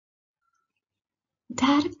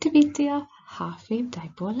Directivity of half-wave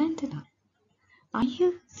dipole antenna. Are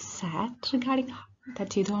you sad regarding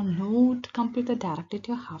that you don't know to compute the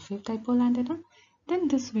directivity of half-wave dipole antenna? Then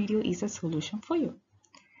this video is a solution for you.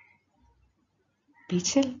 Be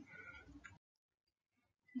chill.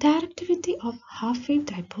 Directivity of half-wave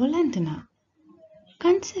dipole antenna.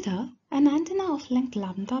 Consider an antenna of length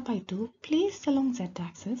lambda by 2 placed along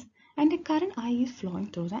z-axis and a current I is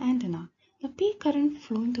flowing through the antenna. The P current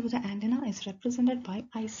flowing through the antenna is represented by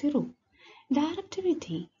I0.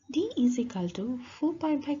 Directivity D is equal to 4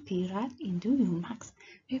 pi by P rad into Umax,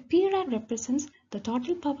 where P rad represents the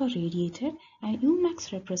total power radiated and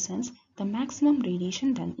Umax represents the maximum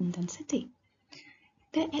radiation intensity.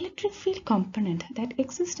 The electric field component that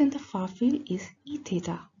exists in the far field is E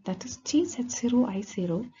theta, that is GZ0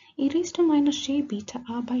 I0 e raised to minus j beta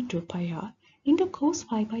r by 2 pi r into cos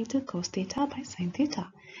pi by 2 cos theta by sin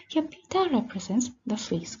theta. Here beta represents the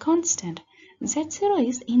phase constant. Z0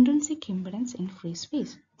 is intrinsic impedance in free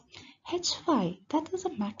space. H phi, that is a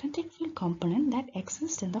magnetic field component that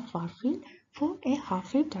exists in the far field for a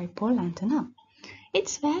half-wave dipole antenna.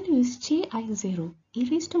 Its value is Ji0 e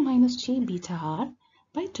raised to minus j beta r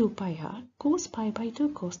by 2 pi r cos pi by 2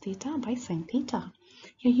 cos theta by sin theta.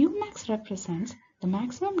 Here Umax represents the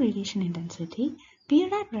maximum radiation intensity, P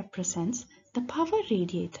rad represents the power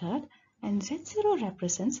radiated, and Z0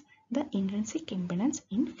 represents the intrinsic impedance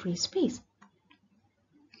in free space.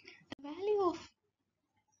 The value of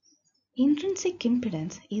intrinsic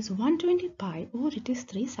impedance is 120 pi or it is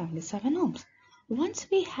 377 ohms. Once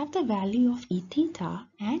we have the value of E theta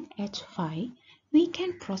and H phi, we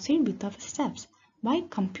can proceed with our steps by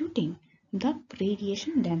computing the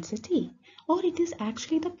radiation density, or it is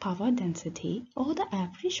actually the power density or the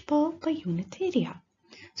average power per unit area.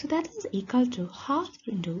 So that is equal to half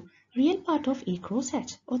into real part of E cross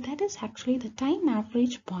H, or that is actually the time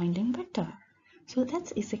average Poynting vector. So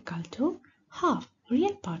that is equal to half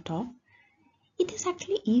real part of, it is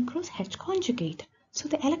actually E cross H conjugate. So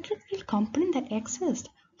the electric field component that exists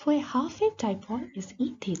for a half-wave dipole is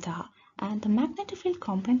E theta, and the magnetic field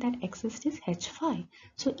component that exists is H phi.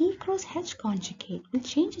 So E cross H conjugate will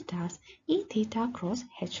change it as E theta cross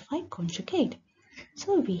H phi conjugate.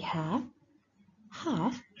 So we have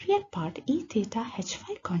half real part E theta H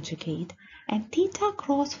phi conjugate, and theta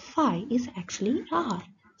cross phi is actually R.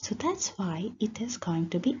 So that's why it is going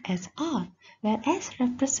to be SR, where S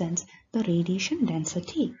represents the radiation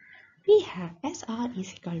density. We have SR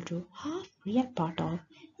is equal to half real part of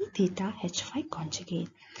E theta H phi conjugate.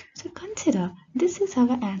 So consider this is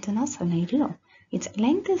our antenna scenario. Its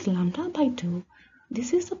length is lambda by 2.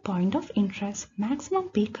 This is the point of interest. Maximum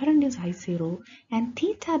P current is I0, and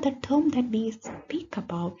theta, the term that we speak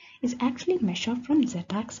about, is actually measured from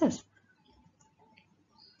z-axis.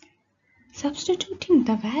 Substituting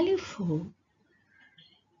the value for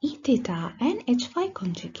E theta and H phi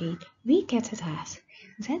conjugate, we get it as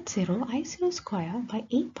Z0 I0 square by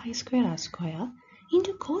 8 pi square r square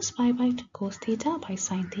into cos pi by 2 cos theta by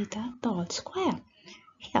sin theta the whole square.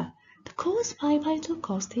 Here, the cos pi by 2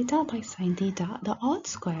 cos theta by sin theta the whole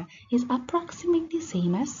square is approximately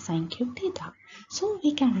same as sin cube theta. So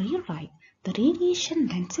we can rewrite the radiation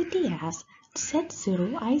density as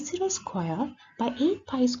Z0 I0 square by 8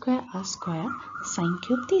 pi square r square sin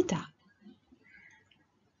cube theta.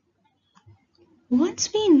 Once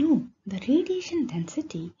we know the radiation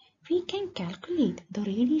density, we can calculate the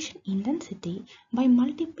radiation intensity by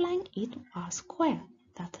multiplying it r square.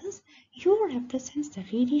 That is, U represents the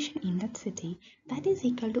radiation intensity, that is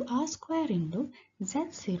equal to r square into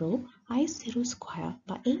Z0 I0 square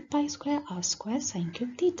by 8 pi square r square sin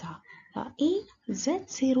cube theta.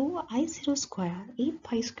 Z0 I0 square 8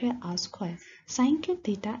 pi square r square sin cube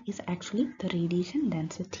theta is actually the radiation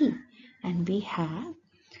density, and we have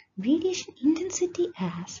radiation intensity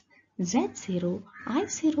as Z0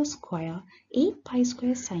 I0 square 8 pi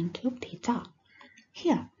square sin cube theta.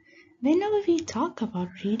 Here, whenever we talk about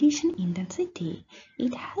radiation intensity,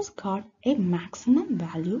 it has got a maximum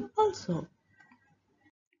value also.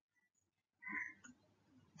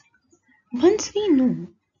 Once we know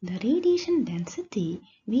the radiation density,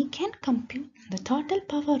 we can compute the total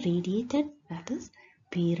power radiated, that is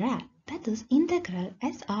P rad, that is integral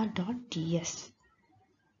SR dot ds.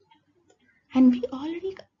 And we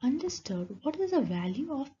already understood what is the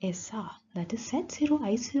value of SR, that is Z0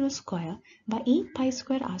 I0 square by 8 pi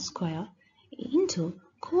square r square into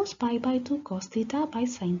cos pi by 2 cos theta by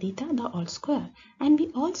sin theta the whole square. And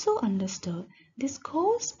we also understood this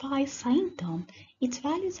cos pi sin term, its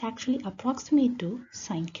value is actually approximate to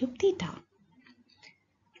sin cube theta.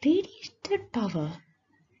 Radiated power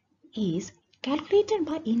is calculated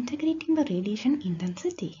by integrating the radiation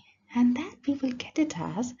intensity. and that we will get it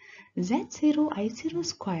as z0 I0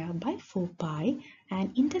 square by 4 pi,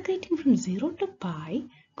 and integrating from 0 to pi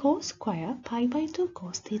cos square pi by 2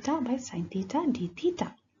 cos theta by sin theta d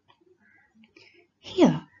theta.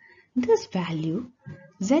 Here, this value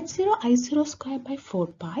z0 I0 square by 4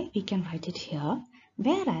 pi, we can write it here,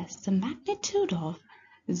 whereas the magnitude of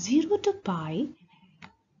 0 to pi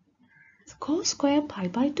cos square pi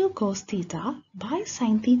by 2 cos theta by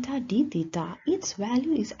sin theta d theta, its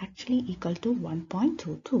value is actually equal to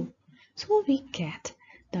 1.22. So we get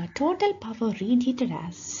the total power radiated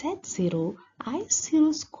as z0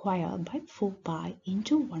 I0 square by 4 pi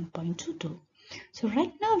into 1.22. So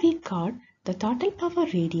right now we got the total power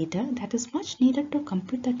radiated that is much needed to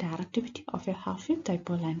compute the directivity of a half-wave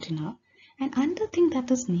dipole antenna. And another thing that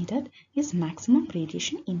is needed is maximum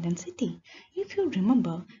radiation intensity. If you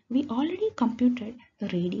remember, we already computed the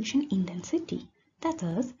radiation intensity. That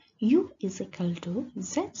is, U is equal to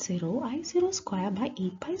Z0 I0 square by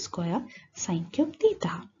 8 pi square sin cube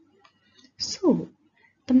theta. So,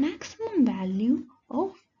 the maximum value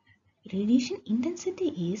of radiation intensity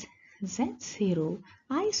is Z0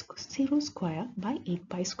 I0 square by 8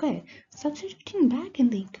 pi square. Substituting back in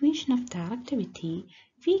the equation of directivity,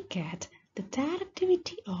 we get the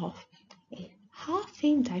directivity of a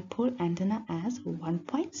half-wave dipole antenna as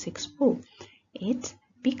 1.64. It's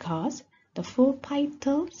because the 4 pi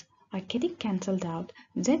terms are getting cancelled out,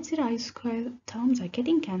 z0 I square terms are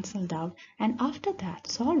getting cancelled out, and after that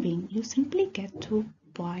solving you simply get to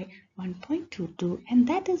pi 1.22, and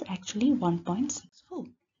that is actually 1.64.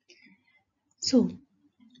 So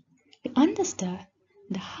we understand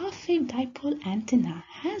the half-wave dipole antenna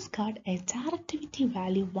has got a directivity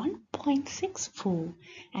value 1.64,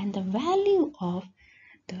 and the value of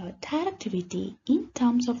the directivity in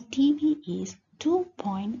terms of dB is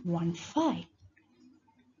 2.15.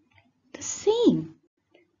 The same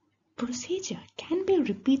procedure can be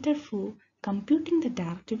repeated for computing the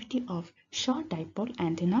directivity of short dipole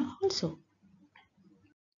antenna also.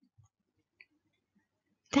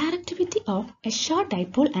 Directivity of a short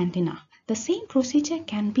dipole antenna. The same procedure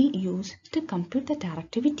can be used to compute the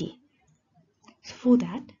directivity. So for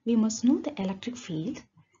that, we must know the electric field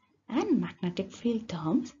and magnetic field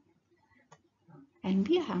terms, and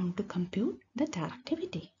we have to compute the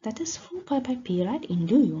directivity, that is 4 pi by p rad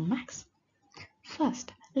into U max.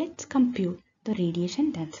 First, let's compute the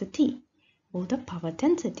radiation density or the power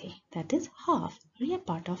density, that is half real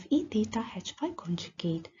part of E theta h phi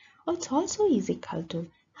conjugate, or it's also is equal to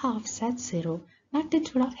half z0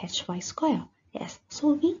 magnitude of h phi square. Yes,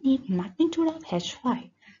 so we need magnitude of h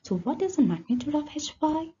phi. So what is the magnitude of h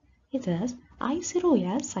phi? It is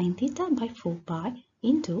I0L sin theta by 4 pi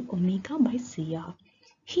into omega by CR.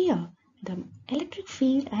 Here, the electric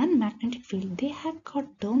field and magnetic field, they have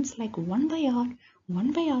got terms like 1 by R,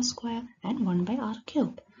 1 by R square and 1 by R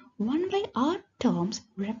cube. 1 by R terms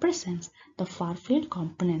represents the far field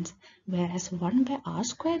components, whereas 1 by R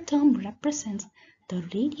square term represents the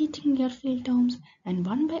radiating near field terms, and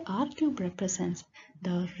 1 by R cube represents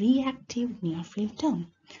the reactive near field term.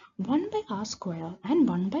 1 by R square and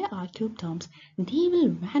 1 by R cube terms, they will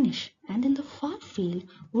vanish, and in the far field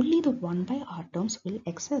only the 1 by R terms will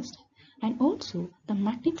exist. And also the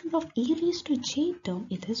magnitude of e raised to j term,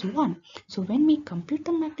 it is 1. So when we compute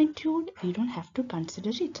the magnitude, we don't have to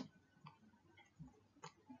consider it.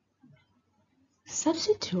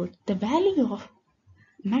 Substitute the value of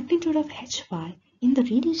magnitude of h phi in the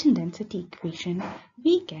radiation density equation,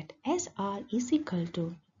 we get SR is equal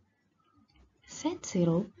to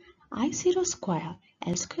Z0 I0 square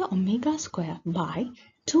L square omega square by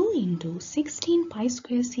 2 into 16 pi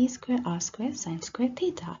square c square r square sin square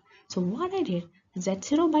theta. So what I did,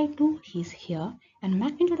 Z0 by 2 is here, and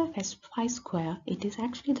magnitude of h phi square, it is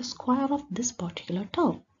actually the square of this particular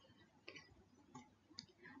term.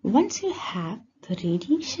 Once you have the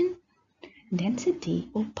radiation density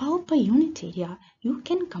or power per unit area, you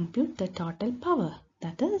can compute the total power,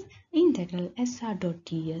 that is integral SR dot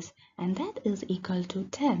ds, and that is equal to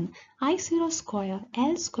 10 I0 square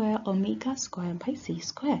L square omega square by c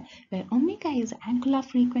square, where omega is angular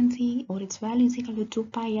frequency or its value is equal to 2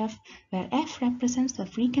 pi f, where f represents the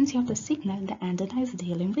frequency of the signal the antenna is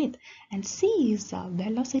dealing with, and c is the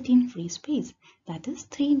velocity in free space, that is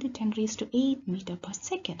 3 into 10 raised to 8 meter per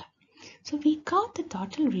second. So we got the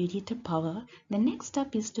total radiated power. The next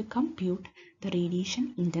step is to compute the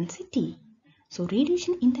radiation intensity. So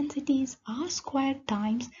radiation intensity is R squared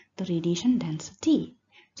times the radiation density.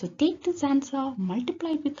 So take this answer,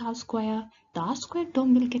 multiply it with R square, the R squared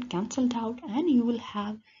term will get cancelled out, and you will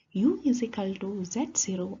have U is equal to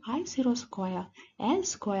Z0 I0 square L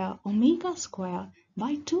square omega square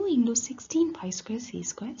by 2 into 16 pi square c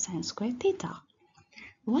square sin square theta.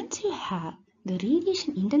 Once you have the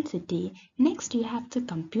radiation intensity, next you have to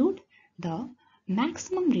compute the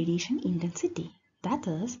maximum radiation intensity. That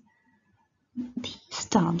is, these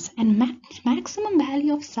terms and maximum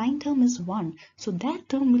value of sine term is 1. So that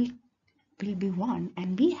term will be 1,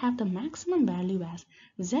 and we have the maximum value as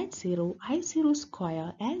z0 I0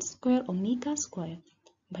 square L square omega square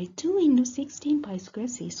by 2 into 16 pi square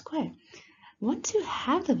c square. Once you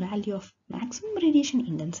have the value of maximum radiation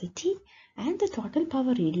intensity and the total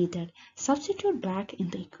power radiated, substitute back in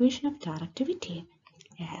the equation of directivity.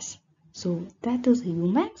 Yes, so that is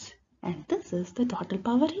Umax and this is the total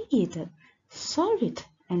power radiated. Solve it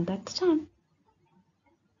and that's done.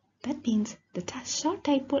 That means the short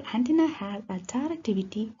dipole antenna has a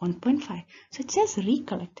directivity 1.5. So just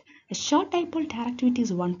recollect, a short dipole directivity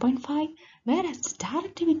is 1.5, whereas the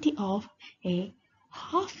directivity of a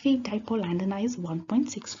half-wave dipole antenna is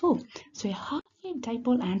 1.64. So a half-wave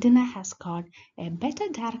dipole antenna has got a better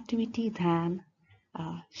directivity than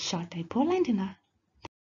a short dipole antenna.